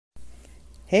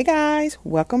Hey guys,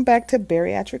 welcome back to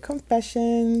Bariatric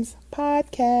Confessions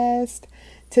podcast.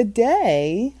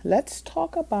 Today, let's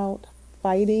talk about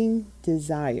fighting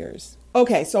desires.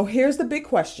 Okay, so here's the big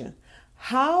question.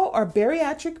 How are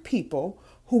bariatric people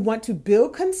who want to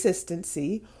build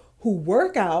consistency, who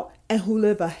work out, and who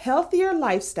live a healthier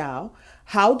lifestyle,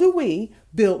 how do we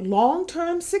build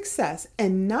long-term success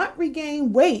and not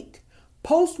regain weight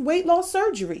post weight loss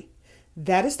surgery?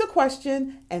 That is the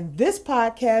question, and this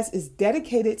podcast is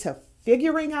dedicated to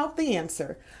figuring out the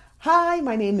answer. Hi,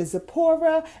 my name is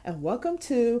Zipporah, and welcome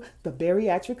to the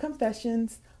Bariatric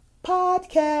Confessions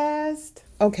podcast.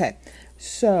 Okay,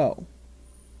 so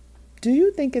do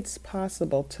you think it's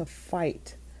possible to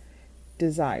fight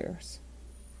desires?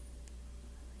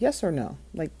 Yes or no?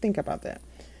 Like, think about that.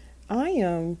 I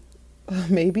am,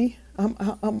 maybe.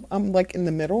 I'm like in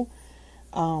the middle,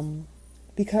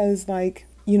 because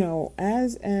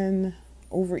as an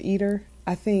overeater,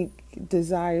 I think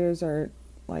desires are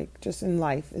like just in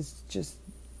life is just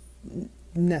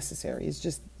necessary. It's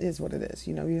just is what it is.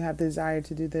 You have the desire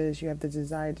to do this, you have the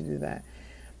desire to do that.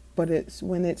 But it's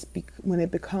when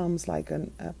it becomes like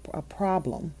a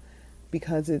problem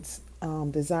because it's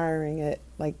desiring it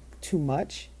like too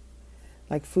much,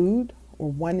 like food,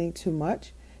 or wanting too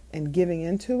much and giving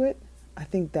into it. I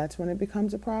think that's when it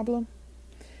becomes a problem.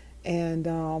 And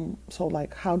so,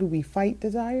 like, how do we fight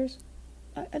desires?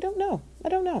 I don't know.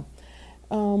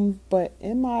 But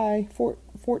in my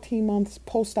 14 months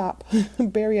post-op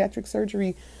bariatric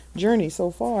surgery journey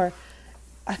so far,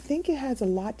 I think it has a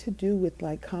lot to do with,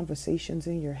 like, conversations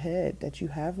in your head that you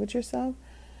have with yourself.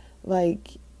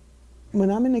 Like,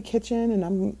 when I'm in the kitchen and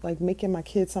I'm, like, making my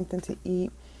kids something to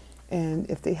eat, and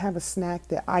if they have a snack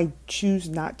that I choose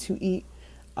not to eat,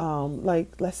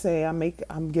 like, let's say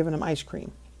I'm giving them ice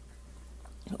cream.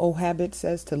 Old habit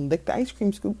says to lick the ice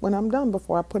cream scoop when I'm done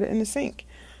before I put it in the sink.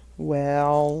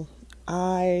 Well,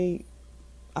 I've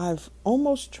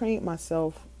almost trained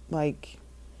myself, like,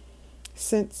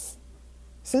 since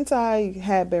I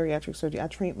had bariatric surgery, I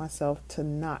trained myself to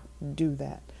not do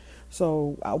that.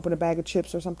 So I open a bag of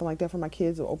chips or something like that for my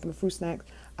kids, or open a fruit snack.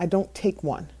 I don't take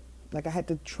one. Like, I had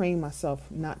to train myself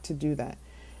not to do that.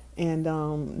 And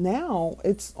now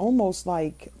it's almost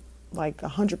like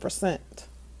 100%.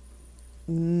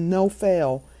 No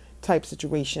fail type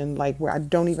situation, like where I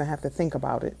don't even have to think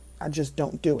about it. I just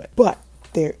don't do it. But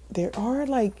there are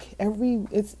like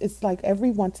it's like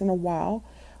every once in a while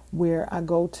where I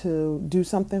go to do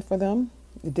something for them,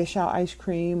 dish out ice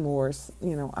cream, or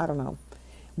I don't know,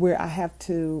 where I have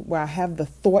the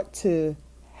thought to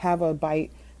have a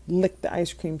bite, lick the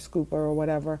ice cream scooper or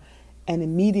whatever, and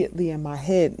immediately in my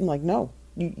head I'm like, no,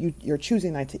 you're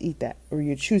choosing not to eat that, or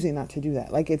you're choosing not to do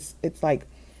that. Like it's like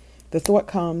the thought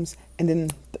comes, and then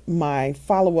my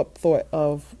follow-up thought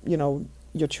of,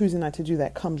 you're choosing not to do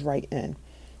that comes right in.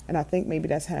 And I think maybe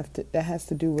that has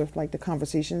to do with like the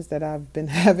conversations that I've been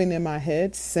having in my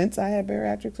head since I had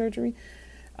bariatric surgery.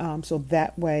 So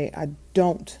that way I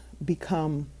don't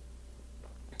become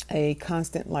a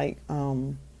constant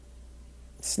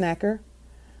snacker.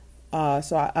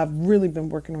 So I've really been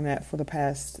working on that for the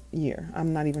past year.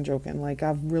 I'm not even joking. Like,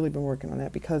 I've really been working on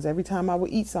that, because every time I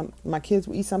would eat my kids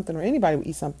would eat something, or anybody would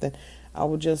eat something, I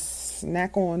would just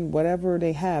snack on whatever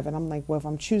they have. And I'm like, well, if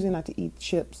I'm choosing not to eat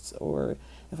chips, or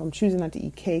if I'm choosing not to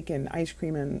eat cake and ice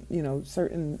cream and,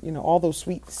 certain, all those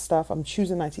sweet stuff, I'm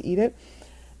choosing not to eat it,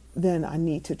 then I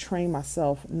need to train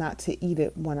myself not to eat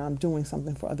it when I'm doing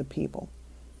something for other people.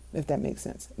 If that makes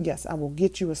sense. Yes, I will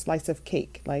get you a slice of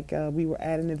cake. Like, we were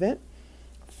at an event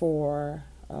for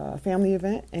a family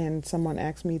event, and someone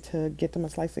asked me to get them a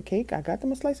slice of cake. I got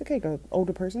them a slice of cake, an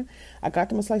older person. I got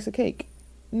them a slice of cake.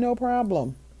 No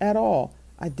problem at all.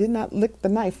 I did not lick the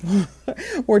knife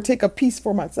or take a piece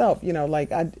for myself. We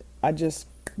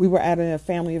were at a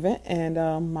family event, and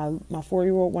my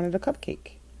 4-year-old wanted a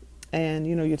cupcake. And,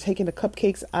 you're taking the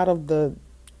cupcakes out of the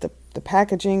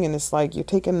packaging, and it's like you're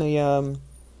taking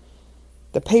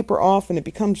the paper off, and it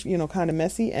becomes, kind of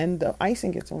messy, and the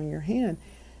icing gets on your hand.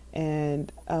 And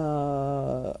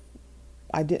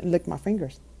I didn't lick my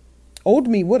fingers. Old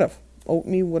me would have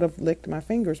licked my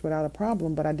fingers without a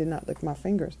problem, but I did not lick my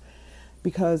fingers,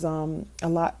 because a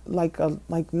lot, like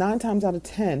 9 times out of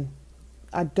 10,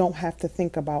 I don't have to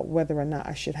think about whether or not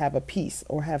I should have a piece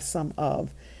or have some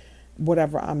of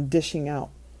whatever I'm dishing out.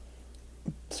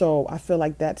 So I feel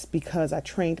like that's because I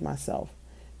trained myself.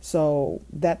 So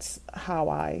that's how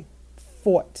I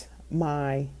fought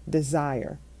my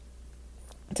desire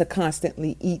to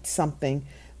constantly eat something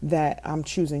that I'm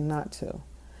choosing not to.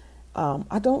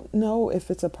 I don't know if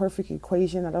it's a perfect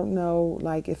equation. I don't know,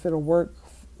 like, if it'll work,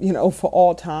 for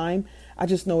all time. I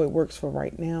just know it works for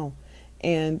right now.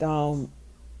 And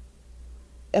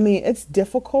I mean, it's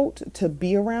difficult to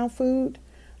be around food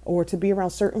or to be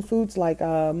around certain foods. Like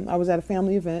I was at a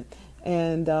family event,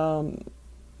 and I'm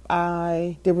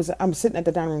sitting at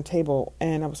the dining room table,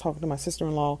 and I was talking to my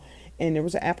sister-in-law, and there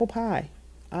was an apple pie.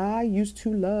 I used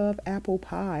to love apple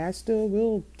pie. I still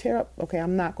will tear up. Okay,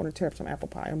 I'm not going to tear up some apple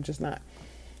pie. I'm just not,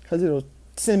 because it'll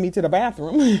send me to the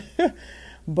bathroom.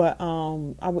 But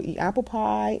I would eat apple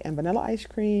pie and vanilla ice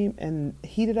cream and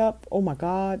heat it up. Oh my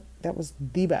God, that was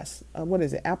the best. What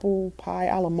is it? Apple pie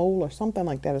a la mole or something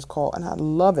like that is called. And I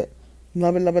love it.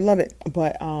 Love it, love it, love it.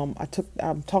 But I'm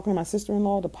talking to my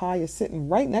sister-in-law. The pie is sitting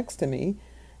right next to me.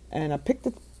 And I picked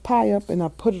the pie up and I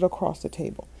put it across the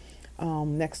table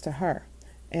next to her.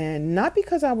 And not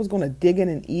because I was going to dig in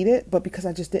and eat it, but because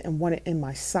I just didn't want it in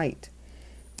my sight.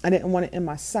 I didn't want it in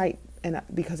my sight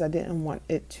because I didn't want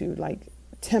it to like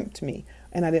tempt me,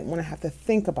 and I didn't want to have to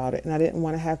think about it, and I didn't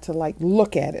want to have to like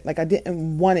look at it. Like I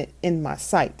didn't want it in my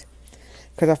sight,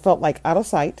 because I felt like out of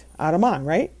sight, out of mind,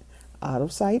 right? Out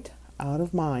of sight, out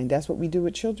of mind. That's what we do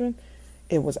with children.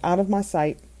 It was out of my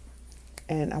sight,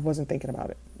 and I wasn't thinking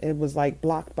about it. It was like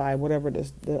blocked by whatever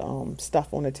the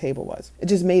stuff on the table was. It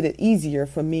just made it easier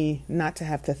for me not to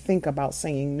have to think about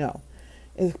saying no.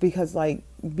 It's because like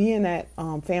being at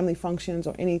family functions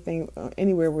or anything,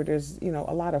 anywhere where there's, a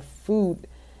lot of food,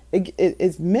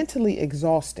 it's mentally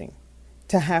exhausting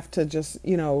to have to just,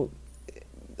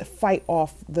 fight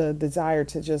off the desire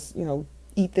to just,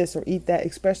 eat this or eat that,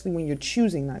 especially when you're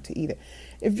choosing not to eat it.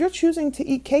 If you're choosing to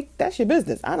eat cake, that's your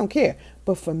business. I don't care.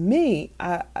 But for me,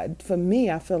 I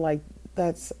feel like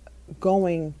that's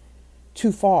going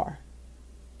too far,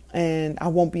 and I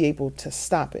won't be able to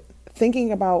stop it.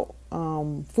 Thinking about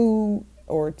food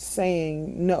or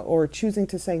saying no or choosing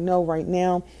to say no right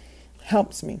now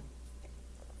helps me.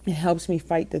 It helps me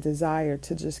fight the desire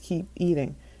to just keep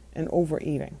eating and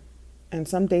overeating. And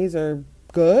some days are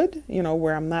good,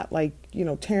 where I'm not like,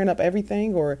 tearing up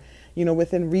everything or,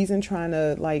 within reason trying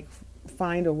to like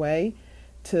find a way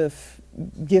to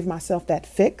give myself that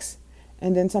fix.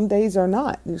 And then some days are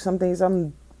not. Some days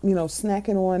I'm,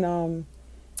 snacking on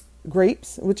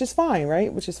grapes, which is fine,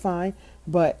 right? Which is fine.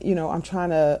 But, I'm trying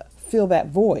to fill that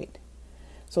void.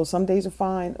 So some days are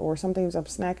fine, or some days I'm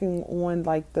snacking on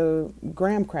like the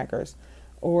graham crackers,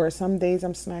 or some days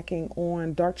I'm snacking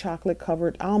on dark chocolate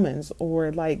covered almonds,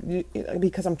 or like,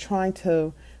 because I'm trying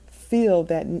to fill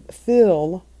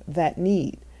that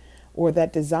need or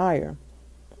that desire.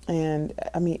 And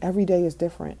I mean, every day is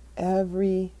different.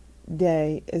 Every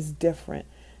day is different.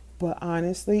 But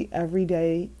honestly, every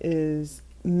day is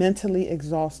mentally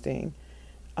exhausting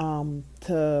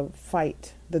to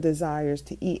fight the desires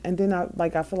to eat. And then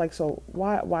I feel like, so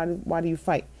why do you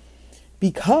fight?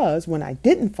 Because when I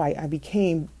didn't fight, I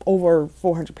became over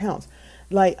 400 pounds,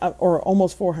 or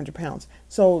almost 400 pounds.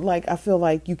 So like, I feel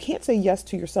like you can't say yes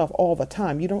to yourself all the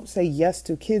time. You don't say yes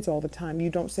to kids all the time. You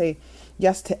don't say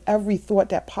yes to every thought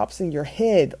that pops in your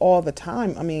head all the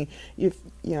time. I mean, if,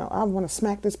 I want to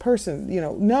smack this person,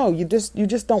 no, you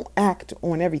just don't act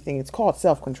on everything. It's called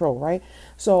self-control, right?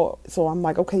 So I'm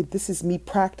like, okay, this is me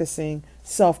practicing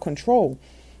self-control.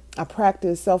 I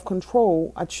practice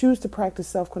self-control. I choose to practice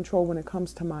self-control when it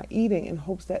comes to my eating, in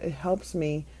hopes that it helps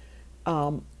me,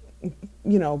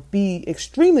 be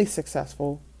extremely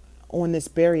successful on this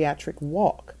bariatric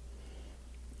walk.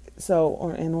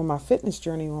 So, and on my fitness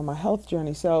journey, on my health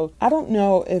journey. So I don't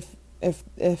know if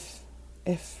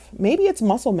maybe it's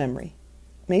muscle memory.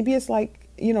 Maybe it's like,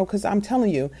 because I'm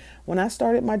telling you, when I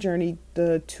started my journey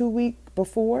the 2 week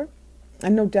before, I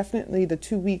know definitely the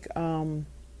 2 week,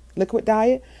 liquid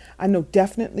diet, I know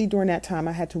definitely during that time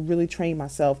I had to really train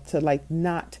myself to like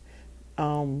not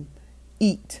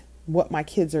eat what my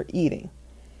kids are eating.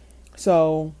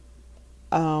 So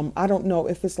I don't know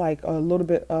if it's like a little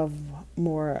bit of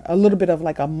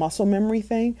like a muscle memory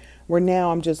thing, where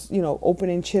now I'm just,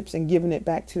 opening chips and giving it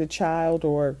back to the child,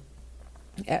 or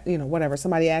whatever.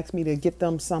 Somebody asks me to get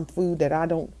them some food that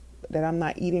I'm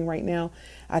not eating right now,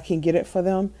 I can get it for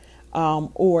them.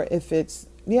 Or if it's,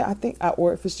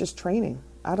 or if it's just training.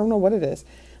 I don't know what it is,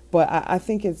 but I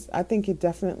think it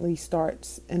definitely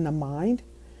starts in the mind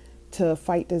to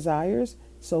fight desires,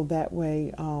 so that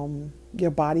way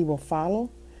your body will follow.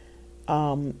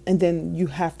 And then you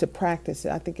have to practice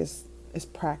it. I think it's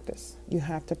practice. You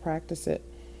have to practice it.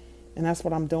 And that's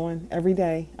what I'm doing every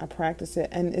day. I practice it,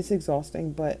 and it's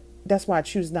exhausting, but that's why I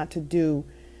choose not to do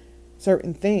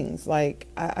certain things. Like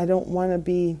I don't want to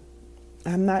be,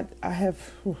 I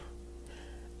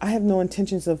have no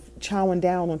intentions of chowing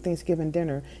down on Thanksgiving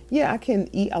dinner. Yeah, I can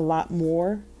eat a lot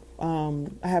more. I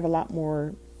have a lot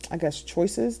more, I guess,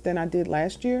 choices than I did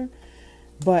last year.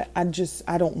 But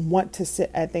I don't want to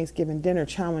sit at Thanksgiving dinner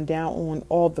chowing down on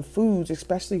all the foods,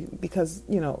 especially because,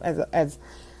 as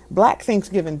Black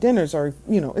Thanksgiving dinners are,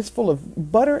 it's full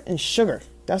of butter and sugar.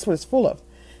 That's what it's full of.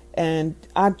 And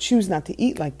I choose not to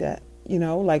eat like that,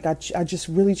 like I just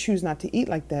really choose not to eat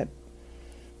like that.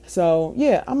 So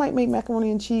yeah, I might make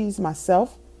macaroni and cheese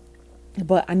myself,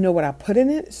 but I know what I put in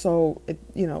it. So,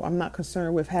 I'm not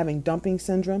concerned with having dumping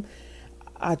syndrome.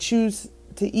 I choose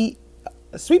to eat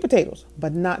sweet potatoes,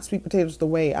 but not sweet potatoes the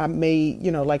way I made,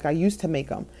 like I used to make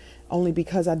them, only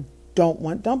because I don't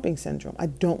want dumping syndrome. I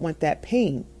don't want that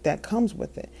pain that comes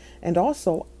with it. And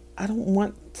also, I don't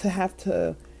want to have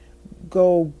to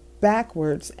go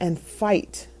backwards and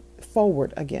fight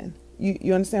forward again.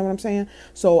 You understand what I'm saying?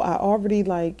 So I already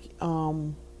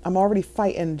I'm already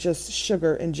fighting just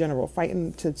sugar in general,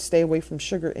 fighting to stay away from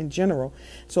sugar in general.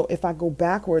 So if I go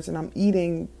backwards and I'm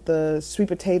eating the sweet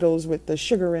potatoes with the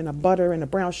sugar and the butter and the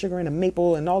brown sugar and the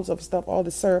maple and all this other stuff, all the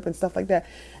syrup and stuff like that,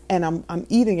 and I'm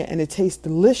eating it and it tastes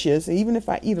delicious, and even if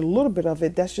I eat a little bit of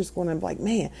it, that's just going to be like,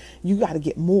 man, you got to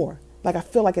get more. Like, I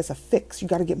feel like it's a fix. You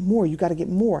got to get more. You got to get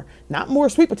more. Not more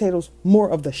sweet potatoes, more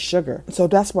of the sugar. So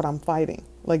that's what I'm fighting.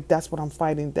 Like, that's what I'm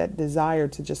fighting, that desire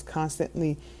to just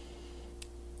constantly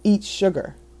eat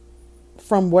sugar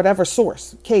from whatever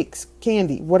source, cakes,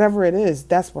 candy, whatever it is.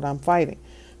 That's what I'm fighting.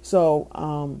 So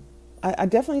I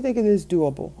definitely think it is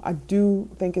doable. I do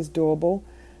think it's doable.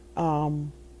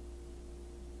 But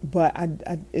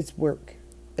it's work.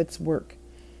 It's work.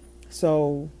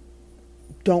 So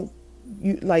don't,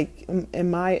 you like,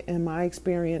 in my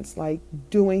experience, like,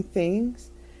 doing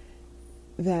things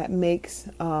that makes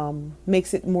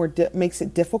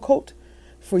it difficult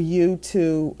for you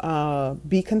to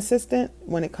be consistent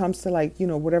when it comes to, like,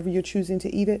 whatever you're choosing to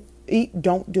eat,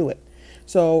 don't do it.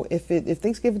 So if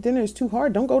Thanksgiving dinner is too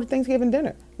hard, don't go to Thanksgiving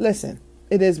dinner. Listen,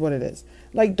 it is what it is.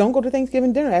 Like, don't go to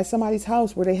Thanksgiving dinner at somebody's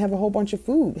house where they have a whole bunch of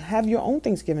food. Have your own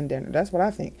Thanksgiving dinner. That's what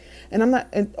I think.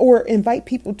 And or invite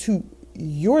people to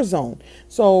your zone.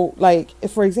 So, like,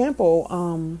 if, for example,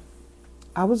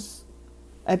 I was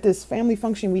at this family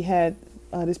function we had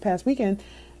this past weekend.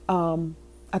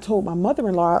 I told my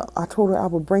mother-in-law, I told her I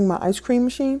would bring my ice cream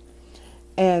machine.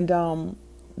 And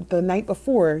the night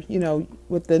before,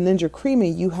 with the Ninja Creamy,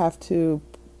 you have to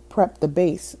prep the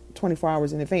base 24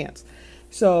 hours in advance.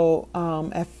 So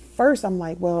at first I'm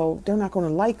like, well, they're not going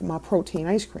to like my protein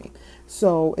ice cream.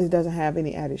 So it doesn't have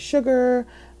any added sugar.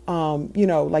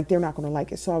 Like, they're not going to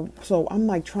like it. So I'm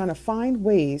like trying to find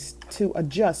ways to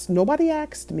adjust. Nobody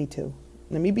asked me to.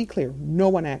 Let me be clear. No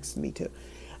one asked me to.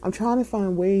 I'm trying to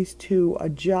find ways to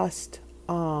adjust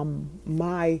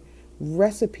my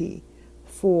recipe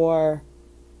for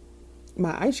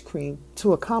my ice cream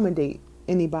to accommodate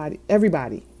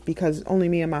everybody, because only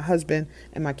me and my husband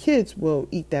and my kids will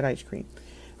eat that ice cream.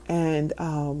 And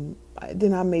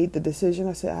then I made the decision.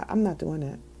 I said, I'm not doing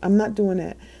that. I'm not doing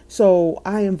that. So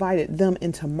I invited them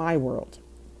into my world.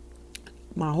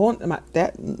 My whole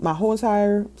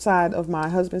entire side of my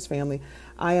husband's family,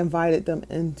 I invited them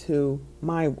into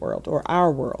my world, or our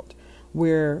world,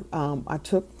 where I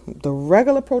took the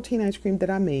regular protein ice cream that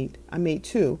I made. I made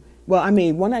two. Well, I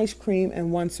made one ice cream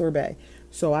and one sorbet.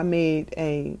 So I made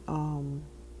a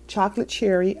chocolate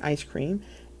cherry ice cream.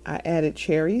 I added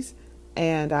cherries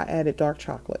and I added dark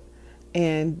chocolate.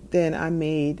 And then I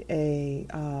made a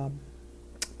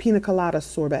pina colada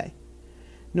sorbet.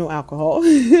 No alcohol.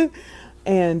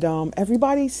 And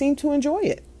everybody seemed to enjoy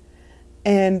it.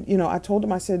 And, I told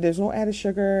them, I said, there's no added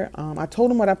sugar. I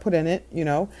told them what I put in it,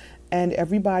 and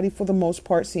everybody, for the most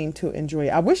part, seemed to enjoy it.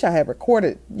 I wish I had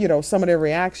recorded, some of their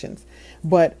reactions.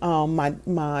 But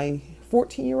my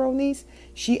 14-year-old niece,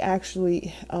 she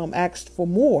actually asked for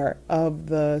more of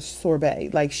the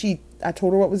sorbet. Like, I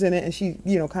told her what was in it, and she,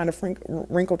 kind of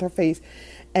wrinkled her face.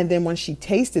 And then when she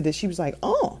tasted it, she was like,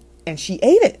 oh, and she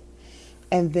ate it.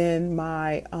 And then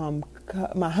my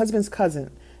husband's cousin,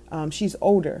 she's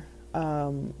older.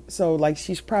 So, like,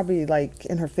 she's probably like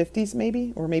in her 50s,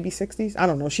 maybe, or maybe 60s. I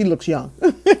don't know. She looks young.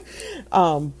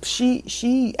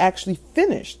 She actually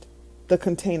finished the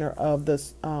container of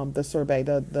this, the sorbet,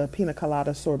 the pina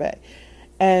colada sorbet.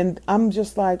 And I'm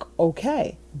just like,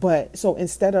 okay. But so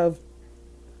instead of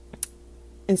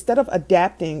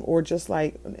adapting, or just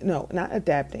like, no, not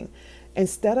adapting,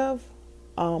 instead of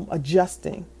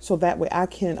adjusting so that way I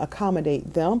can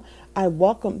accommodate them, I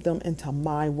welcome them into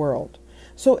my world.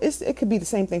 So it could be the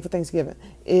same thing for Thanksgiving.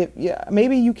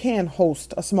 Maybe you can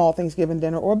host a small Thanksgiving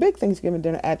dinner or a big Thanksgiving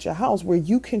dinner at your house where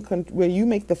you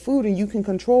make the food and you can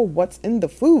control what's in the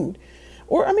food,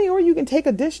 or you can take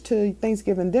a dish to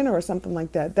Thanksgiving dinner or something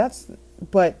like that.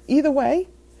 But either way,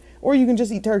 or you can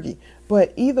just eat turkey.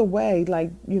 But either way,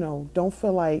 like,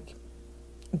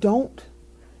 don't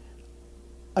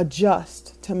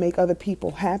adjust to make other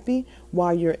people happy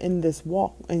while you're in this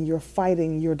walk and you're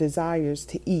fighting your desires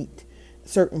to eat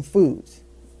certain foods.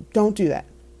 Don't do that.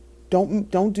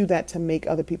 Don't do that to make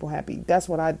other people happy. That's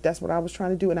what I was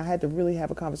trying to do, and I had to really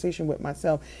have a conversation with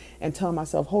myself and tell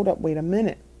myself, hold up, wait a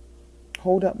minute.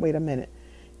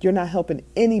 You're not helping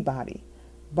anybody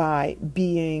by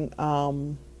being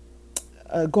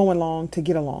going along to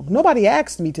get along. Nobody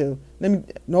asked me to.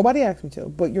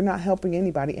 But you're not helping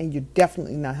anybody, and you're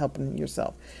definitely not helping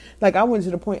yourself. Like, I went to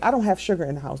the point, I don't have sugar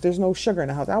in the house. There's no sugar in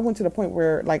the house. I went to the point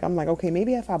where, like, I'm like, okay,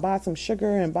 maybe if I buy some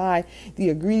sugar and buy the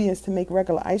ingredients to make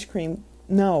regular ice cream.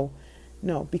 No,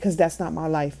 because that's not my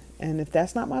life. And if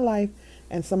that's not my life,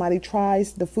 and somebody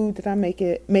tries the food that I make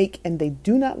and they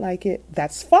do not like it,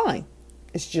 that's fine.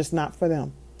 It's just not for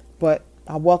them. But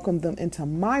I welcome them into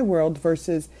my world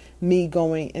versus me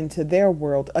going into their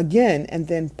world again and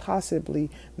then possibly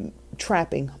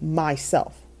trapping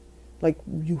myself. Like,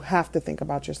 you have to think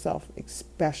about yourself,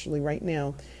 especially right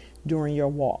now during your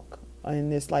walk, in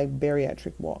this like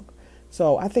bariatric walk.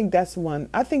 So I think that's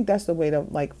the way to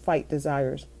like fight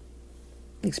desires,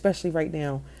 especially right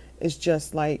now. It's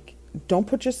just like, don't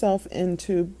put yourself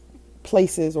into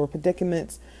places or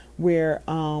predicaments where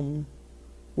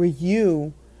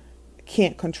you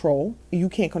can't control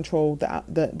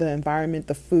the environment,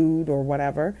 the food, or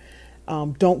whatever.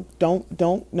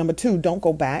 Number two, don't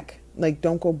go back. Like,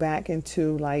 don't go back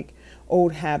into like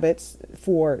old habits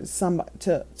for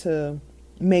to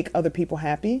make other people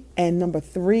happy. And number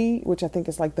three, which I think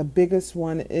is like the biggest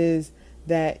one, is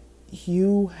that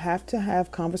you have to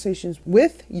have conversations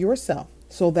with yourself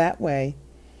so that way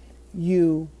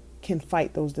you can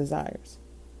fight those desires.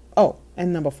 Oh,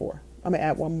 and number four, I'm gonna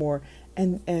add one more,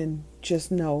 and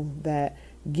just know that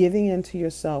giving in to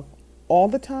yourself all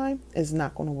the time is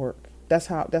not going to work. That's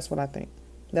what I think.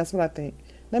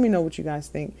 Let me know what you guys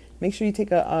think. Make sure you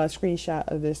take a screenshot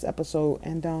of this episode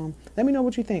and let me know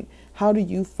what you think. How do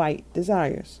you fight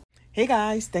desires? Hey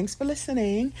guys, thanks for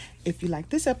listening. If you like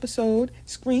this episode,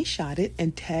 screenshot it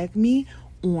and tag me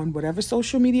on whatever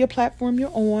social media platform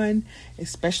you're on,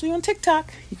 especially on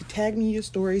TikTok. You can tag me in your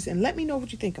stories and let me know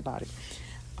what you think about it.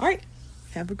 All right.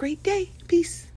 Have a great day. Peace.